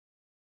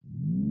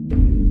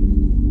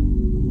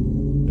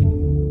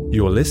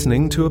You're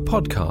listening to a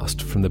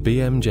podcast from the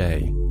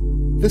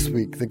BMJ. This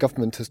week, the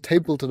government has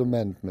tabled an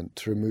amendment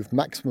to remove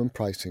maximum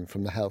pricing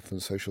from the Health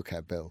and Social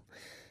Care Bill.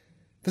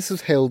 This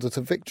is hailed as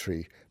a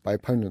victory by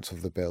opponents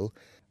of the bill,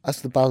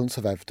 as the balance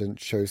of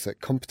evidence shows that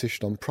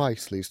competition on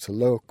price leads to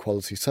lower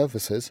quality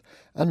services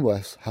and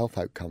worse health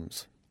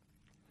outcomes.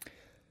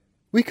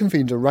 We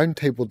convened a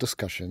roundtable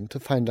discussion to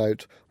find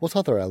out what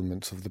other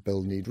elements of the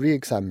bill need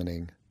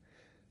re-examining.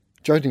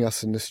 Joining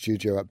us in the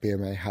studio at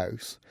BMA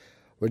House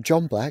were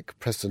John Black,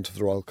 President of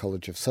the Royal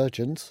College of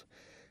Surgeons,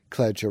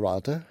 Clare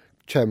Gerada,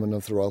 Chairman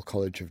of the Royal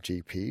College of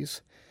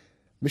GPs,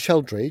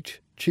 Michelle Drage,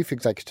 Chief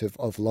Executive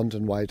of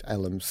London Wide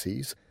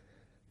LMCs,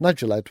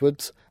 Nigel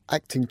Edwards,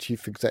 Acting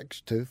Chief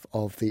Executive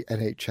of the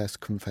NHS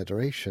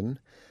Confederation,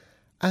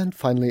 and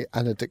finally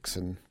Anna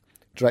Dixon,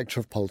 Director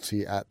of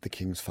Policy at the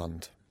King's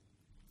Fund.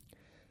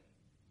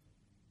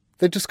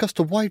 They discussed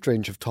a wide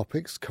range of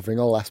topics covering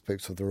all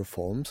aspects of the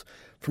reforms,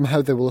 from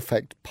how they will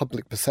affect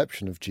public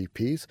perception of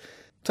GPs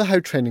to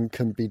how training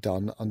can be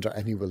done under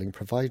any willing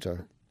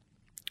provider.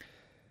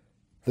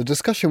 The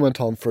discussion went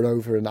on for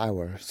over an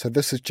hour, so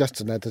this is just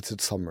an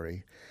edited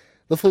summary.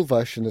 The full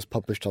version is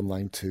published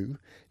online too.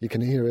 You can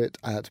hear it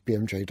at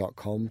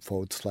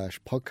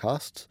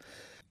bmj.com/podcasts,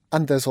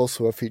 and there's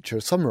also a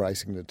feature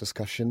summarising the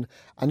discussion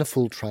and a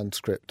full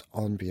transcript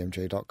on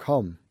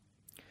bmj.com.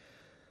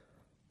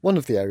 One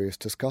of the areas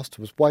discussed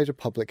was wider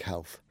public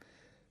health.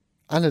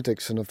 Anna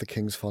Dixon of the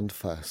King's Fund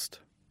first.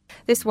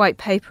 This white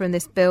paper and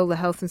this bill, the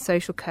Health and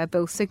Social Care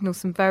Bill, signals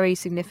some very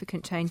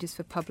significant changes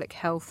for public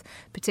health,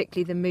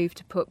 particularly the move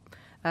to put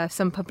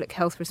some public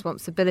health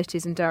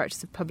responsibilities and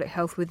directors of public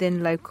health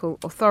within local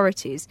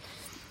authorities.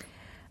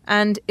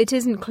 And it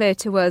isn't clear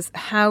to us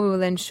how we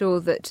will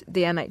ensure that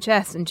the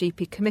NHS and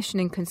GP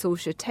commissioning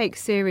consortia take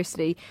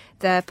seriously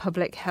their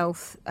public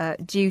health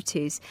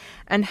duties,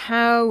 and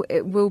how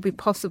it will be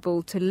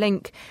possible to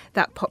link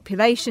that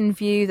population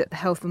view that the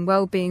Health and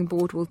Wellbeing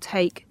Board will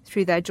take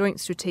through their joint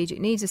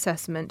strategic needs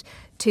assessment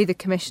to the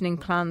commissioning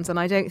plans. And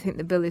I don't think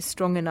the bill is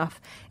strong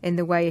enough in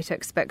the way it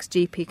expects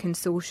GP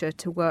consortia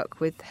to work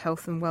with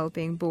health and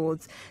wellbeing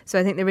boards. So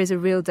I think there is a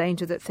real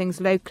danger that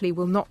things locally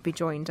will not be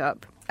joined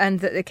up, and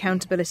that the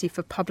accountability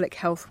for public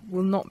health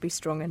will not be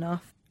strong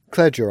enough.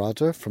 Clare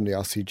Gerada from the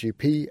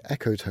RCGP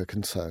echoed her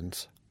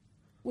concerns.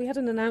 We had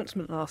an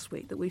announcement last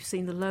week that we've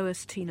seen the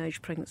lowest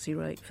teenage pregnancy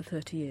rate for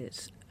 30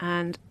 years.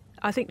 And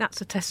I think that's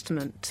a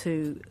testament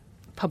to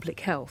public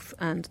health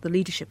and the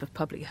leadership of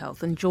public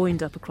health, and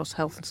joined up across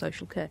health and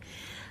social care.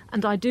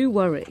 And I do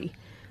worry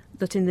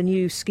that in the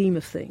new scheme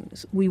of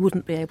things, we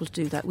wouldn't be able to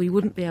do that. We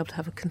wouldn't be able to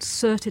have a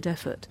concerted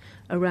effort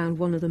around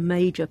one of the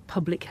major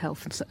public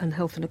health and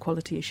health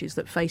inequality issues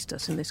that faced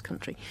us in this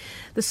country.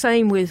 The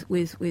same with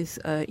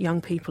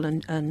young people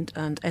and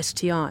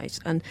STIs,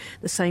 and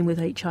the same with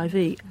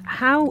HIV.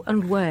 How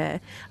and where,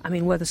 I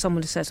mean, whether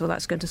someone says, well,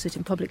 that's going to sit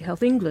in Public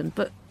Health England,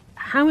 but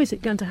how is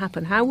it going to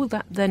happen? How will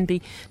that then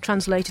be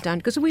translated down?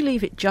 Because if we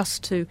leave it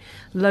just to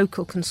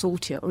local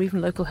consortia or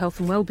even local health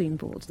and wellbeing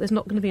boards, there's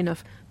not going to be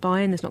enough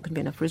buy-in, there's not going to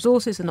be enough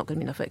resources, there's not going to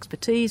be enough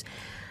expertise.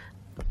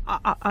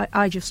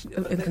 I just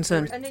am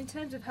concerned. And in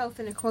terms of health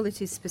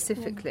inequalities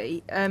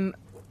specifically,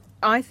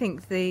 I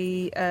think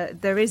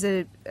there is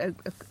a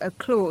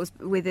clause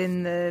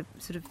within the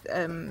sort of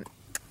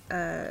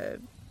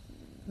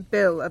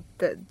bill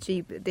that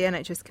the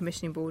NHS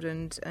Commissioning Board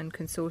and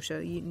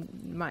consortia, you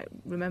might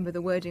remember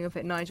the wording of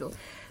it, Nigel,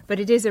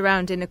 but it is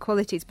around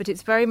inequalities, but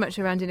it's very much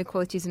around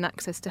inequalities in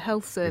access to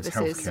health services.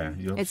 It's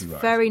healthcare. It's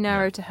very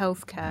narrow to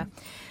healthcare.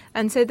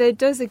 And so there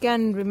does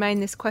again remain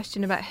this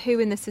question about who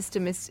in the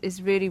system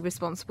is really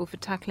responsible for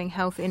tackling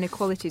health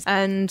inequalities.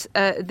 And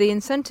the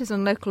incentives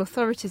on local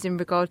authorities in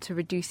regard to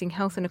reducing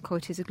health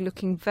inequalities are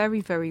looking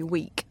very, very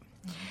weak.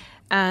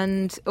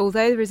 And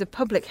although there is a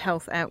public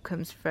health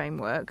outcomes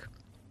framework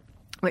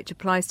which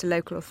applies to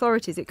local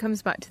authorities, it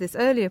comes back to this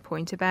earlier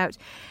point about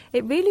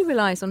it really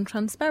relies on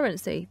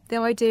transparency. The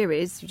idea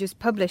is you just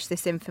publish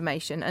this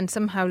information and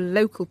somehow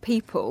local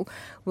people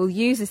will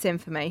use this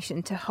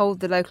information to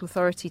hold the local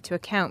authority to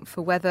account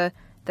for whether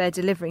they're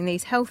delivering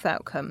these health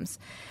outcomes.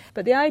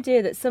 But the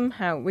idea that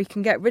somehow we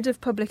can get rid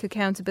of public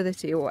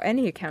accountability or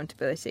any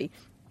accountability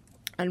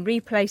and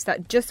replace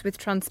that just with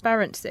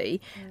transparency,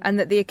 and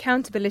that the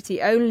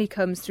accountability only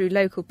comes through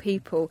local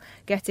people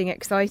getting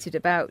excited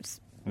about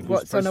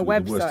what's on a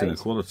website. The worst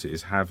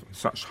inequalities have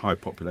such high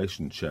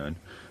population churn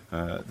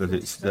that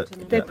it's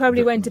they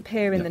probably won't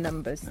appear in the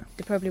numbers. Yeah.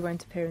 They probably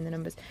won't appear in the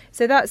numbers.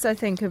 So that's, I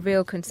think, a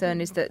real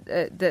concern, is that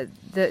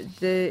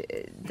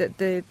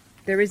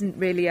there isn't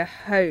really a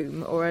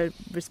home or a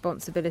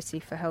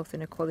responsibility for health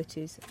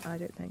inequalities, I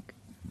don't think.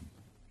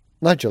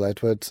 Nigel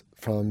Edwards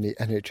from the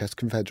NHS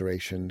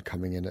Confederation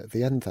coming in at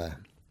the end there.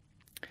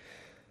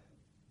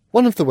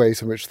 One of the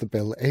ways in which the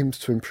bill aims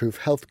to improve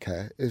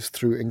healthcare is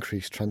through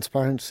increased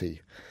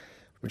transparency,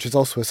 which is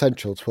also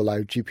essential to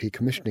allow GP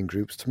commissioning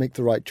groups to make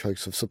the right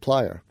choice of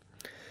supplier.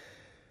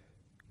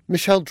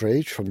 Michelle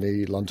Drage from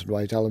the London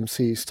Wide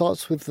LMCs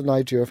starts with an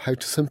idea of how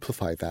to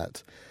simplify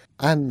that,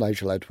 and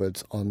Nigel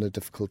Edwards on the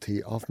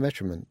difficulty of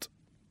measurement.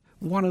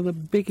 one of the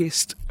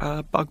biggest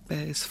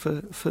bugbears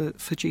for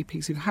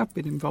GPs who have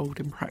been involved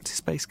in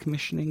practice-based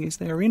commissioning is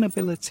their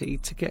inability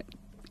to get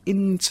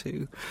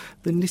into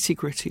the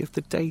nitty-gritty of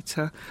the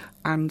data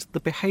and the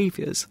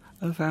behaviours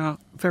of our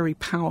very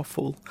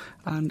powerful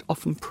and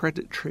often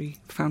predatory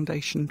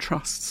foundation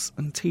trusts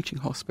and teaching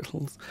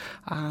hospitals.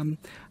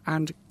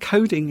 And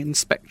coding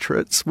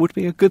inspectorates would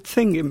be a good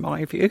thing, in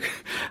my view.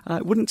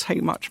 It wouldn't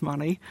take much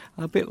money,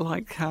 a bit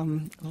like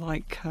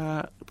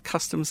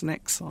customs and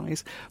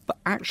excise, but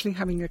actually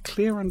having a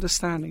clear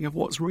understanding of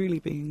what's really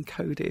being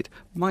coded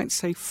might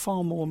save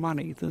far more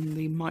money than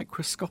the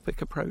microscopic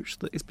approach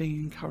that is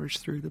being encouraged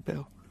through the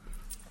bill.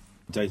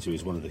 Data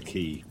is one of the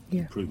key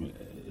improvement.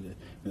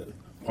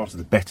 Part of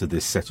the better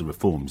this set of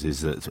reforms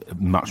is that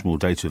much more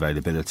data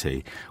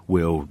availability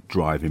will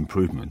drive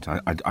improvement.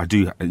 I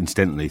do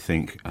incidentally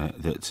think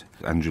that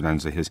Andrew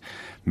Lansley has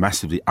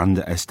massively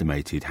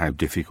underestimated how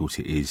difficult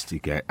it is to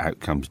get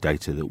outcomes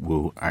data that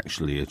will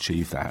actually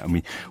achieve that. I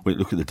mean, we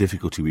look at the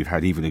difficulty we've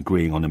had even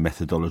agreeing on a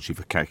methodology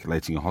for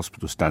calculating a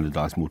hospital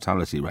standardised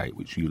mortality rate,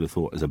 which you'd have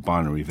thought as a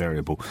binary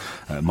variable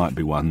might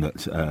be one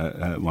that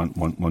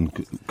one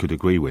could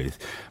agree with.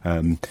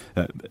 But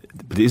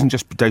it isn't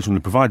just data on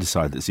the provider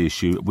side that's the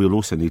issue. We'll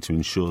also need to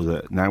ensure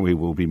that now we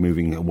will be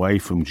moving away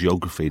from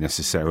geography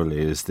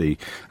necessarily as the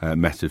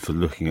method for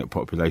looking at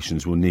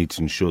populations. We'll need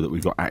to ensure that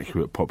we've got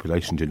accurate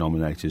population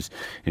denominators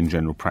in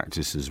general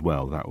practice as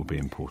well. That will be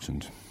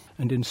important.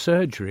 And in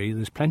surgery,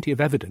 there's plenty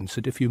of evidence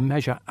that if you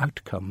measure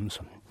outcomes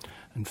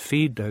and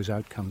feed those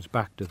outcomes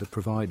back to the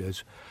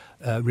providers,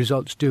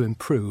 results do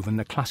improve. And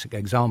the classic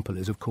example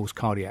is, of course,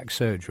 cardiac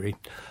surgery.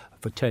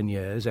 For 10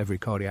 years, every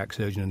cardiac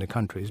surgeon in the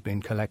country has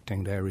been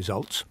collecting their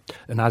results.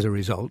 And as a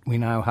result, we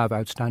now have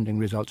outstanding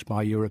results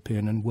by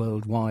European and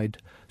worldwide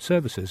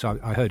services.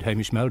 I heard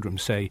Hamish Meldrum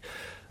say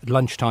at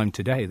lunchtime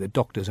today that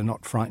doctors are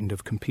not frightened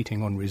of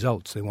competing on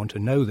results. They want to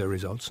know their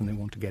results and they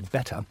want to get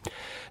better.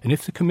 And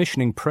if the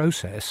commissioning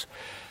process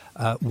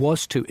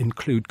was to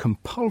include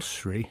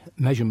compulsory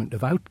measurement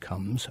of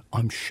outcomes,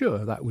 I'm sure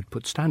that would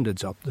put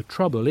standards up. The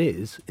trouble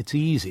is, it's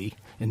easy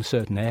in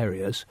certain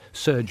areas.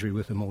 Surgery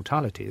with a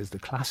mortality is the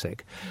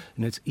classic,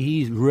 and it's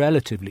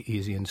relatively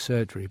easy in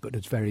surgery, but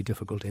it's very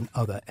difficult in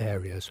other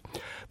areas.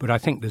 But I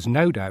think there's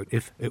no doubt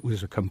if it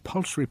was a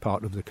compulsory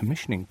part of the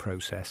commissioning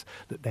process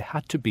that there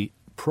had to be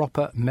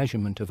proper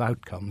measurement of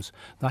outcomes,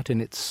 that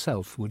in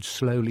itself would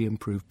slowly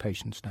improve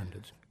patient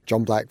standards.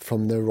 John Black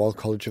from the Royal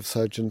College of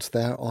Surgeons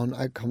there on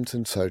outcomes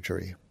in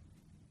surgery.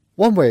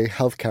 One way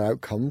healthcare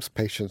outcomes,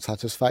 patient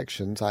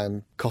satisfactions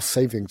and cost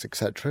savings,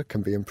 etc.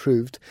 can be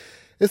improved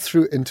is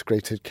through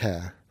integrated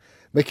care,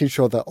 making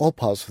sure that all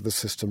parts of the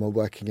system are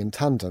working in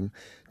tandem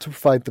to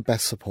provide the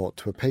best support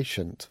to a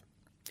patient.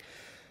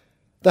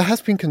 There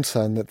has been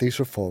concern that these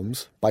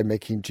reforms, by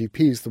making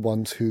GPs the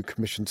ones who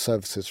commission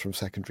services from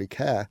secondary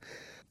care,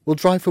 will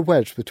drive a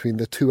wedge between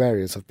the two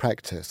areas of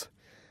practice.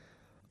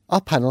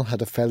 Our panel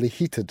had a fairly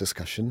heated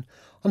discussion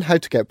on how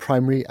to get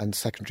primary and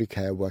secondary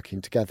care working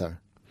together.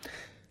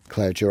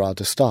 Clare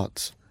Gerada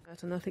starts.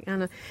 And I think,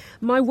 Anna,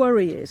 my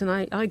worry is, and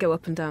I go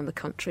up and down the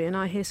country and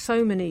I hear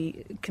so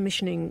many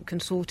commissioning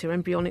consortia,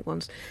 embryonic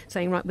ones,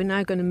 saying, right, we're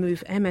now going to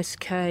move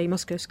MSK,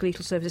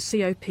 musculoskeletal services,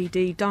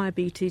 COPD,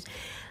 diabetes.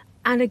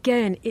 And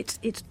again, it's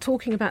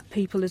talking about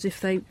people as if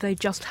they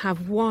just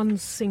have one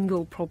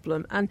single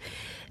problem. And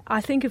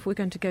I think if we're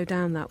going to go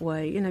down that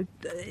way,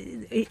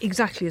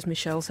 exactly as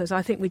Michelle says,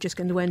 I think we're just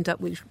going to end up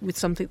with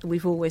something that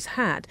we've always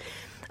had.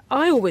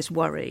 I always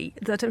worry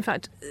that, in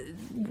fact,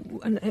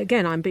 and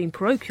again, I'm being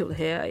parochial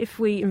here, if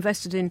we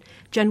invested in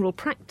general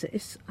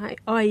practice,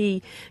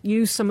 i.e.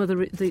 use some of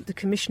the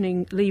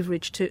commissioning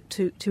leverage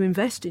to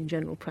invest in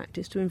general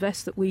practice, to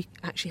invest that we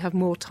actually have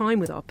more time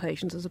with our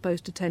patients as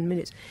opposed to 10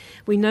 minutes.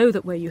 We know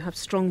that where you have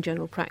strong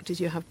general practice,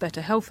 you have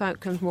better health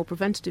outcomes, more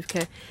preventative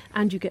care,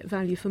 and you get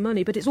value for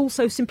money. But it's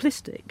also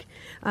simplistic.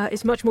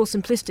 It's much more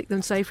simplistic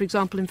than, say, for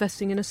example,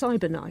 investing in a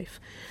cyber knife.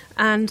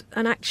 And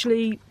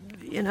actually,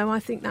 I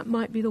think that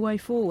might be the way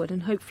forward,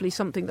 and hopefully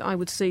something that I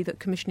would see that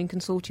commissioning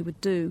consortia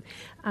would do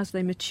as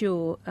they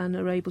mature and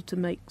are able to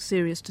make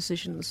serious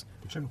decisions.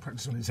 General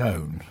practice on its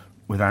own,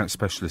 without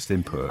specialist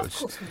input. Of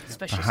course,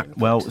 specialist input.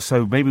 Well,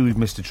 so maybe we've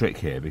missed a trick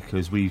here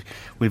because we're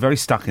very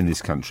stuck in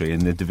this country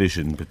in the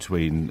division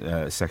between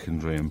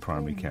secondary and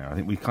primary care. I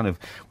think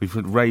we've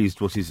raised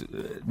what is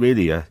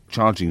really a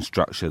charging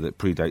structure that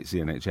predates the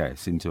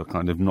NHS into a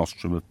kind of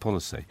nostrum of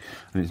policy,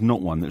 and it's not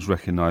one that's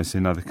recognised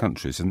in other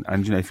countries. And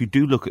if you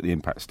do look at the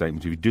impact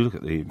statement, if you do look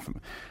at the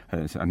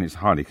and it's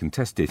highly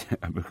contested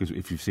because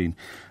if you've seen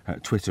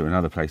Twitter and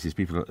other places,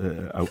 people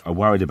are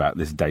worried about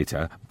this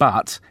data,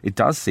 but it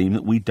does seem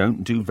that we don't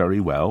don't do very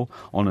well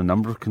on a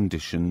number of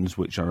conditions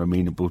which are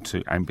amenable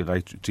to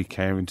ambulatory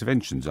care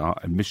interventions. Our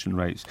admission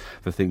rates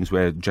for things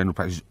where general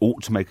practice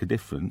ought to make a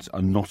difference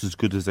are not as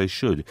good as they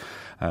should.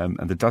 And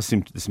there does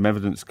seem to be some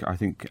evidence, I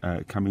think,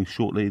 coming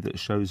shortly that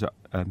shows that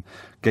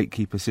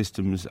gatekeeper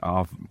systems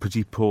are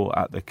pretty poor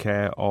at the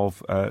care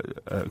of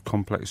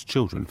complex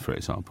children, for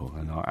example,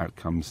 and our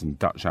outcomes and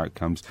Dutch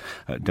outcomes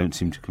don't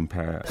seem to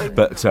compare. They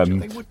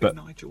would be,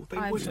 Nigel.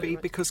 They would be,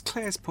 because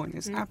Clare's point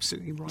is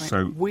absolutely right.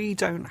 So we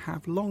don't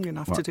have long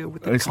enough to deal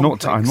with the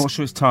complex. I'm not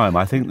sure it's time.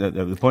 I think that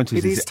the point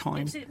is... It is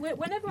time.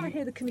 Whenever I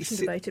hear the Commission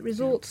debate, it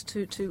resorts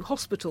to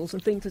hospitals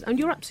and things, and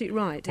you're absolutely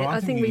right. Well, I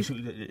think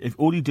if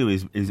all you do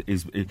is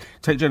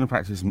take general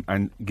practice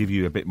and give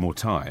you a bit more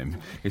time,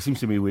 it seems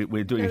to me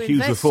we're doing a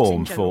huge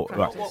reform for...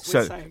 Right.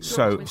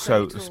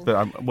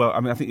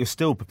 I think you're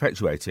still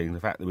perpetuating the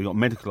fact that we've got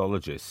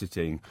medicologists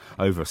sitting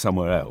over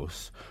somewhere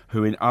else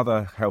who in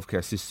other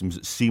healthcare systems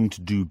that seem to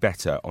do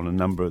better on a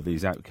number of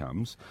these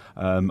outcomes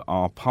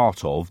are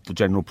part of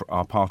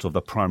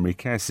the primary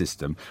care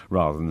system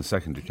rather than the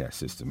secondary care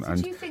system. So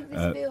do you think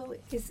this bill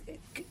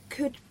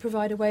could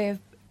provide a way of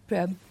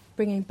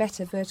bringing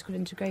better vertical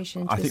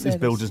integration into I think the this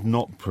bill does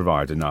not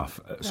provide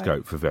enough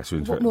scope for vertical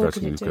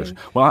integration.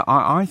 Well,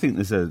 I think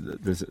there's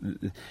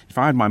if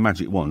I had my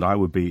magic wand, I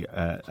would be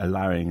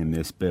allowing in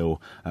this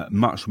bill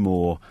much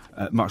more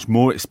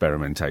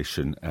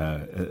experimentation.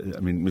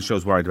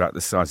 Michelle's worried about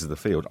the size of the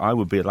field. I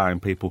would be allowing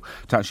people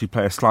to actually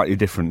play a slightly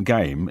different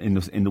game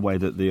in the way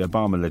that the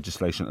Obama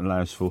legislation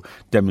allows for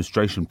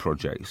demonstration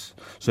projects.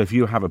 So if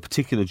you have a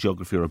particular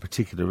geography or a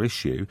particular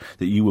issue,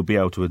 that you will be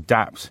able to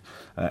adapt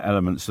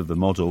elements of the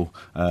model.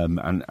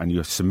 And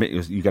you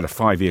get a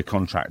 5-year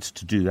contract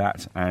to do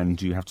that,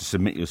 and you have to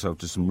submit yourself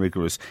to some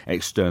rigorous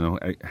external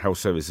health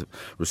service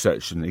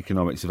research and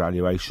economics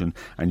evaluation,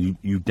 and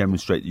you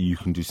demonstrate that you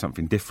can do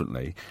something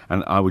differently.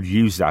 And I would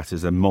use that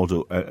as a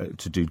model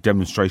to do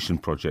demonstration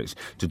projects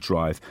to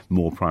drive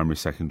more primary,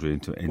 secondary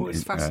into.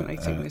 It's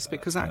fascinating this,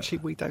 because actually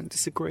we don't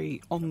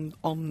disagree on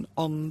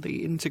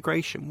the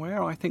integration.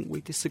 Where I think we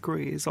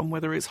disagree is on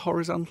whether it's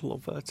horizontal or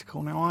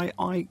vertical. Now,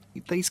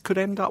 these could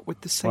end up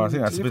with the same. Well, I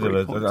think that's a bit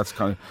of a. That's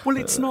kind of, well,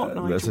 it's not,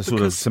 Nigel. That's a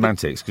sort of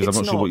semantics, because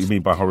I'm not sure what you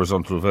mean by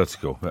horizontal or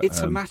vertical. But, it's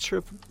a matter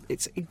of,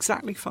 it's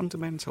exactly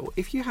fundamental.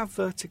 If you have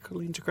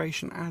vertical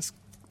integration as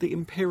the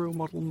imperial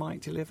model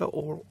might deliver,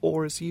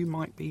 or as you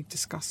might be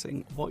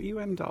discussing, what you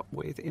end up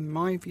with, in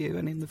my view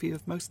and in the view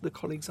of most of the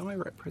colleagues I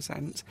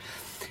represent,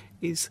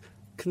 is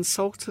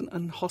consultant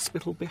and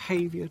hospital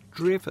behaviour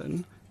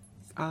driven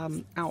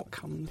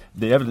outcome.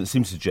 The evidence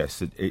seems to suggest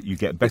that you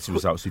get better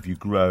results if you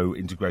grow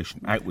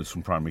integration outwards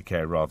from primary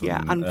care rather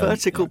than... and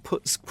vertical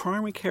puts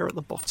primary care at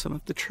the bottom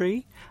of the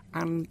tree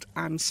and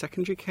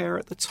secondary care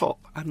at the top,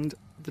 and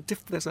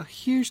there's a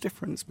huge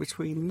difference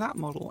between that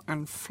model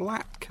and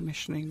flat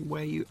commissioning,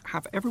 where you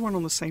have everyone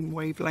on the same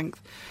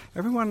wavelength.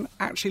 Everyone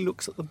actually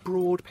looks at the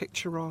broad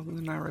picture rather than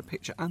the narrow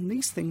picture, and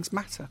these things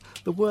matter.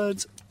 The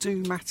words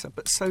do matter,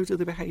 but so do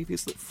the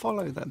behaviours that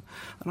follow them.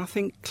 And I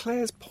think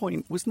Clare's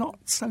point was not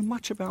so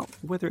much about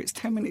whether it's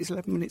 10 minutes,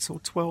 11 minutes or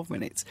 12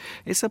 minutes.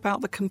 It's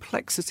about the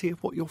complexity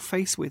of what you're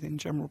faced with in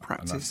general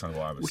practice. And that's kind of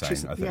what I was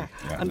saying, I think.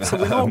 And so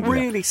we're not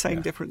really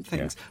saying different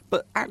things,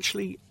 but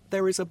actually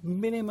there is a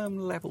minimum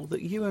level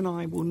that you and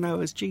I will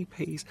know as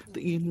GPs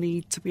that you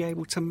need to be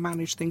able to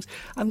manage things.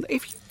 And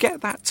if you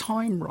get that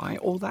time right,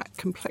 or that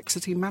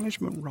complexity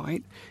management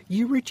right,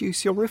 you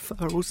reduce your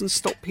referrals and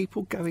stop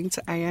people going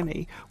to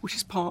A&E, which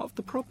is part of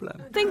the problem.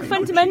 I think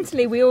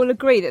fundamentally we all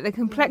agree that the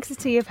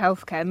complexity of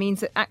healthcare means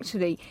that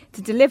actually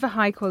to deliver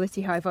high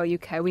quality, high value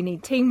care, we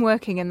need team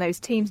working, and those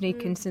teams need to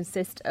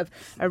consist of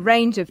a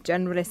range of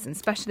generalist and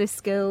specialist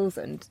skills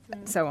and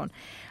so on.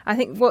 I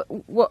think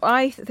what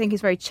I think is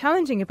very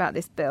challenging about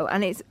this bill,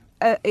 and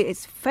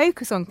its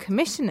focus on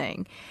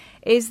commissioning,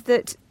 is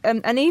that,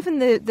 and even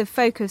the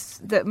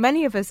focus that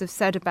many of us have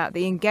said about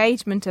the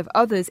engagement of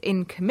others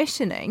in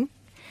commissioning,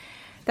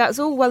 that's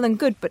all well and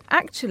good, but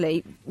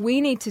actually we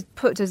need to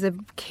put as a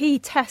key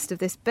test of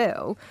this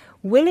bill,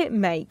 will it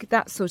make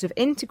that sort of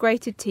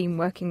integrated team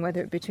working,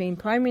 whether it between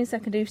primary and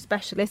secondary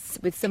specialists,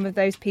 with some of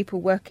those people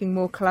working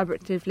more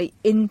collaboratively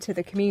into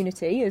the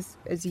community,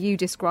 as you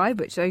describe,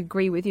 which I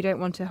agree with, you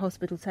don't want a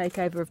hospital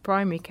takeover of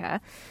primary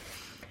care.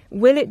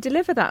 Will it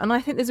deliver that? And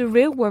I think there's a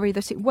real worry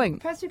that it won't.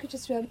 Perhaps you could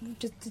just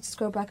to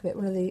scroll back a bit.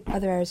 One of the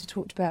other areas we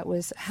talked about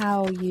was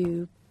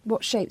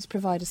what shapes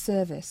provide a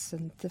service,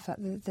 and the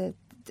fact that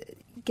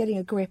getting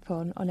a grip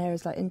on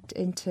areas like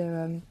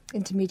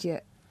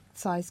intermediate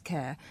size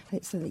care.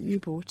 It's something that you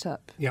brought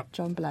up,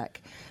 John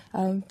Black.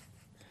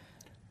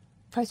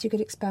 Perhaps you could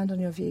expand on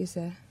your views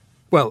there.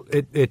 Well,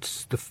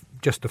 it's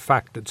just the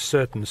fact that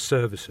certain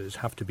services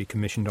have to be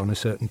commissioned on a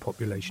certain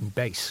population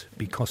base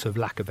because of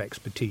lack of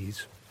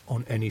expertise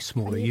on any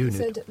smaller unit.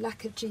 Concerned at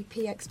lack of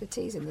GP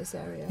expertise in this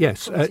area?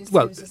 Yes,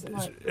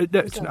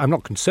 I'm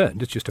not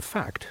concerned. It's just a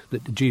fact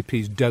that the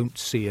GPs don't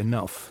see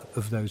enough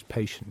of those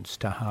patients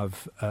to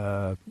have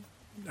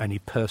any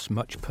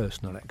much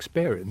personal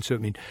experience. So, I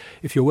mean,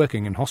 if you're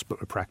working in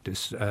hospital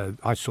practice,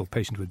 I saw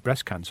patients with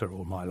breast cancer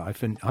all my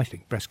life, and I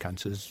think breast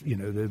cancers,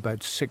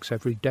 about 6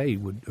 every day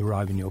would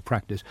arrive in your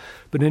practice.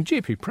 But in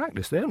GP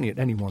practice, they only at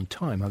any one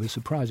time have a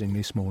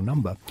surprisingly small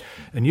number.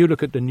 And you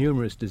look at the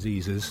numerous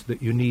diseases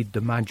that you need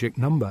the magic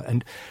number.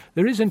 And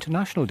there is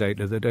international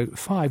data that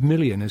 5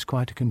 million is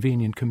quite a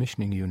convenient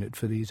commissioning unit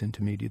for these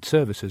intermediate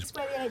services. That's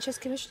where the NHS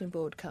Commissioning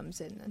Board comes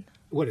in, then?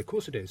 Well, of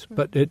course it is.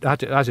 But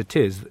as it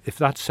is, if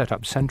that's set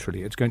up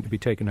centrally, it's going to be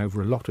taken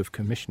over a lot of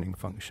commissioning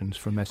functions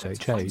from SHAs. I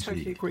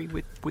totally agree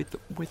with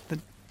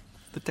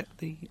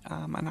the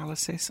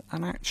analysis,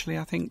 and actually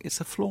I think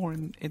it's a flaw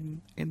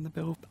in the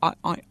bill. I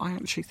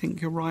actually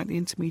think you're right. The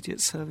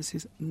intermediate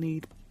services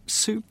need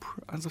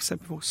as I've said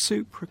before,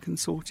 supra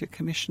consortia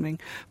commissioning,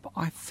 but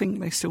I think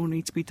they still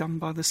need to be done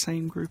by the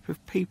same group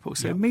of people.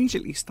 So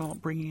immediately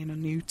start bringing in a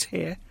new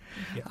tier.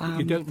 Yeah.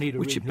 You don't need a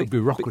regional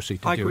bureaucracy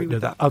to do it.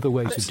 There are other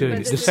ways of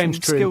doing it. The same same's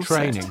true in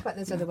training. But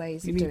there's other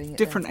ways you of need doing it.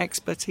 Different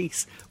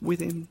expertise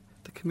within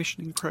the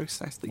commissioning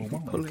process that you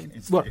can pull in.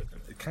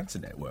 Cancer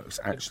networks,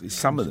 actually,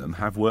 some of them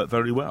have worked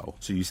very well.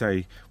 So you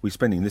say, we're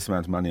spending this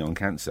amount of money on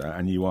cancer,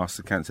 and you ask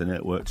the cancer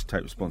network to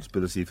take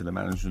responsibility for the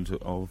management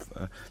of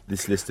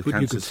this list of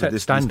cancers for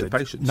this list of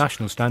patients.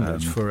 National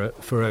standards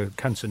for a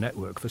cancer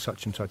network for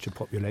such and such a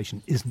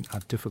population isn't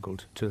that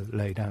difficult to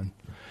lay down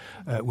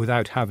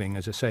without having,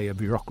 as I say, a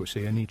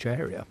bureaucracy in each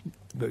area,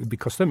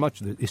 because so much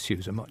of the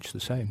issues are much the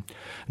same.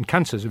 And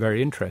cancers are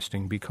very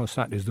interesting because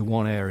that is the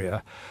one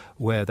area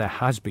where there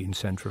has been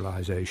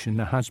centralisation,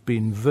 there has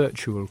been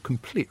virtual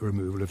complete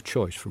removal of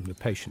choice from the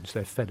patients.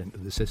 They're fed into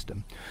the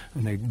system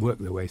and they work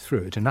their way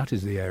through it, and that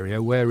is the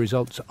area where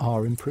results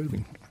are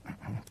improving.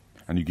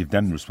 And you give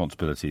them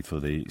responsibility for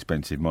the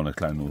expensive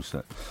monoclonals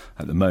that,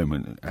 at the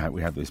moment,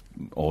 we have this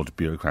odd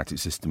bureaucratic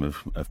system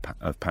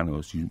of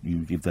panels. You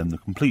give them the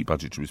complete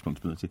budgetary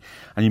responsibility,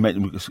 and you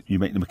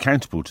make them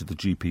accountable to the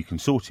GP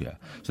consortia.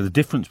 So the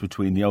difference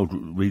between the old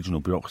regional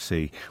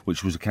bureaucracy,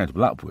 which was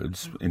accountable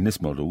upwards in this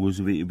model,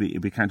 was it'd be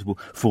accountable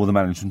for the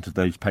management of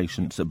those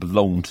patients that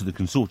belong to the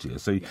consortia.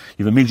 So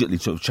you've immediately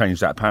sort of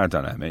changed that power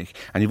dynamic,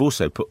 and you've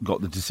also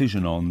got the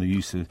decision on the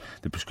use of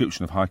the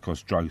prescription of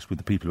high-cost drugs with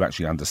the people who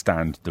actually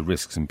understand the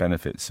risks and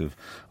benefits of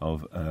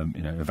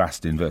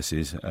Avastin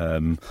versus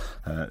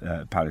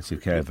palliative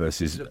care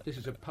versus. This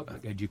is a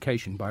public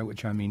education, by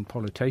which I mean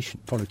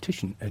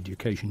politician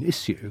education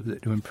issue,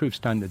 that to improve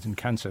standards in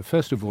cancer.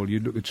 First of all, you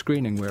look at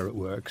screening where it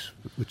works,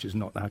 which is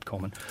not that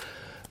common.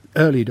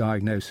 Early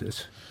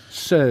diagnosis,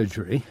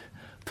 surgery,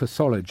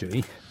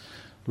 pathology,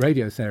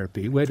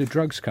 radiotherapy. Where do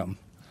drugs come?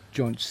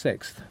 Joint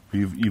 6th.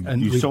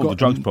 You've solved the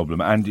drugs problem,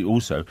 and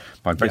also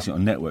by basing it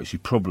on networks, you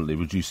probably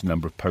reduce the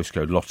number of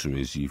postcode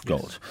lotteries you've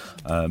got,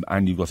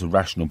 and you've got a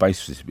rational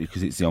basis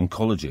because it's the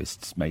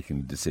oncologists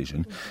making the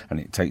decision, and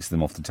it takes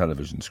them off the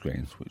television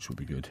screens, which would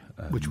be good.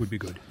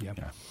 Yeah.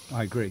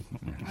 I agree.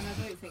 And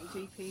I don't think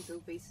GPs will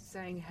be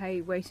saying,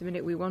 "Hey, wait a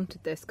minute, we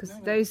wanted this," because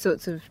those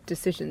sorts of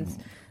decisions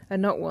are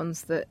not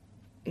ones that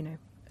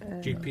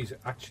GPs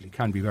actually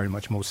can be very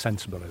much more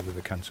sensible over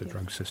the cancer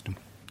drug system.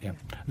 Yeah,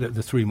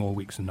 the 3 more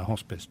weeks in the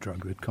hospice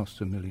drug, it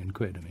costs £1 million.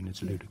 I mean,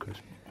 it's ludicrous.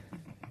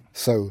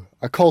 So,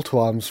 a call to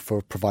arms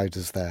for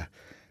providers there.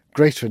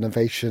 Greater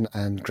innovation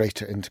and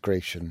greater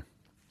integration.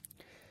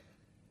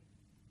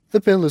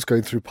 The bill is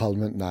going through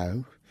Parliament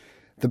now.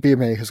 The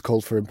BMA has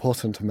called for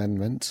important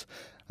amendments,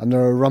 and there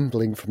are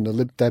rumbling from the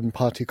Lib Dem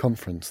Party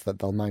conference that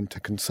they'll mount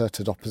a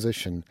concerted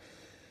opposition.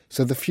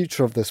 So the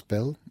future of this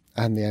bill,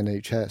 and the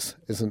NHS,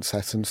 isn't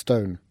set in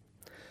stone.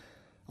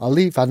 I'll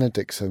leave Anna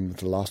Dixon with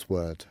the last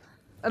word.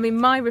 I mean,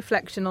 my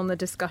reflection on the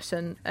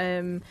discussion,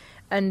 and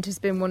has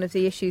been one of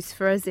the issues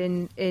for us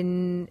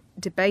in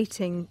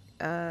debating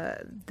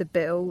the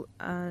bill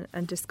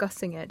and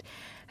discussing it,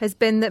 has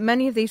been that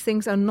many of these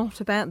things are not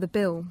about the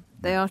bill.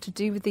 They are to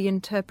do with the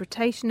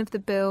interpretation of the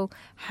bill,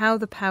 how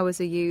the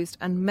powers are used,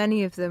 and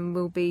many of them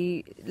will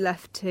be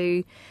left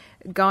to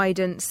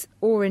guidance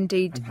or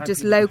indeed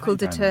just local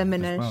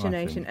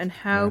determination and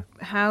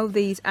how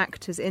these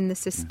actors in the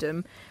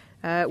system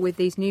with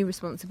these new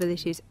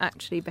responsibilities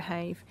actually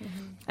behave.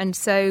 Mm-hmm. And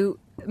so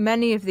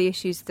many of the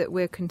issues that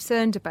we're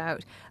concerned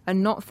about are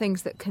not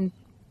things that can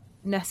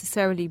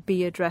necessarily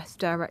be addressed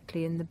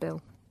directly in the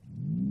bill.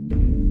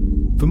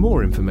 For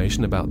more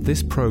information about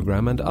this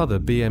programme and other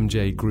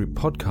BMJ Group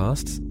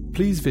podcasts,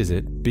 please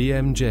visit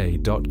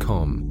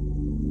bmj.com.